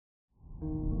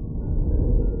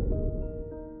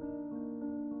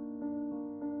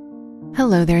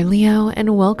Hello there, Leo,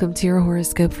 and welcome to your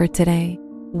horoscope for today,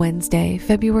 Wednesday,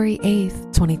 February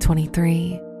 8th,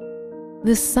 2023.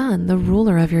 The sun, the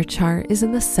ruler of your chart, is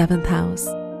in the 7th house,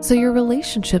 so your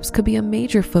relationships could be a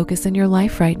major focus in your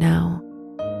life right now.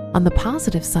 On the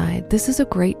positive side, this is a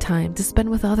great time to spend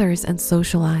with others and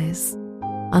socialize.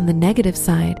 On the negative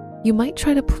side, you might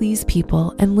try to please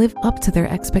people and live up to their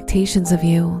expectations of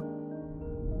you.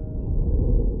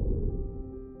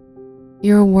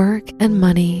 Your work and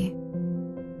money.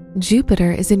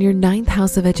 Jupiter is in your 9th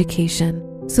house of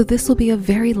education, so this will be a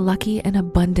very lucky and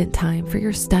abundant time for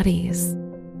your studies.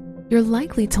 You're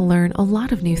likely to learn a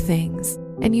lot of new things,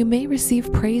 and you may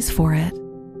receive praise for it.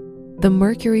 The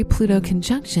Mercury-Pluto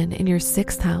conjunction in your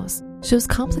 6th house shows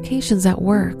complications at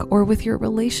work or with your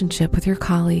relationship with your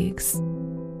colleagues.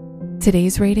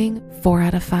 Today's rating, 4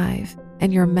 out of 5,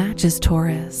 and your match is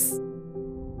Taurus.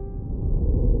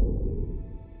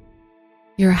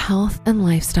 Your health and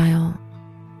lifestyle.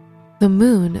 The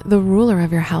moon, the ruler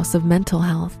of your house of mental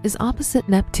health, is opposite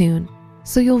Neptune,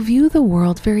 so you'll view the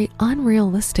world very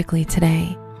unrealistically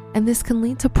today, and this can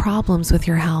lead to problems with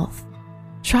your health.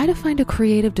 Try to find a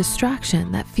creative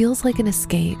distraction that feels like an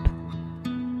escape.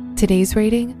 Today's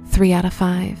rating, 3 out of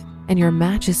 5, and your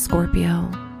match is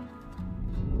Scorpio.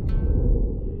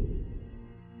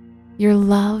 Your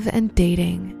love and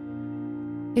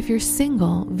dating. If you're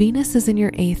single, Venus is in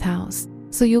your 8th house,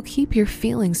 so you'll keep your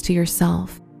feelings to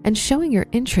yourself, and showing your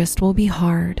interest will be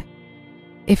hard.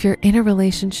 If you're in a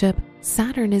relationship,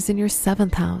 Saturn is in your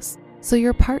 7th house, so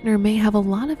your partner may have a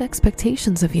lot of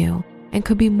expectations of you and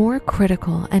could be more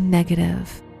critical and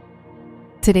negative.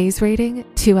 Today's rating,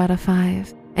 2 out of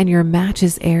 5, and your match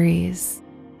is Aries.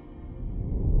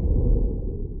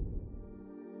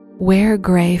 Wear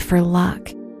gray for luck.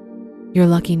 Your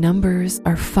lucky numbers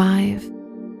are 5,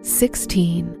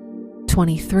 16,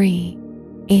 23,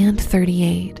 and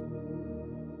 38.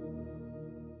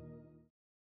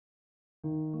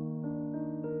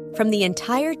 From the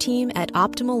entire team at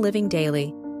Optimal Living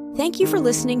Daily, thank you for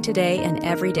listening today and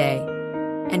every day.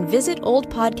 And visit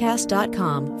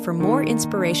oldpodcast.com for more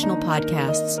inspirational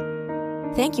podcasts.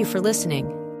 Thank you for listening.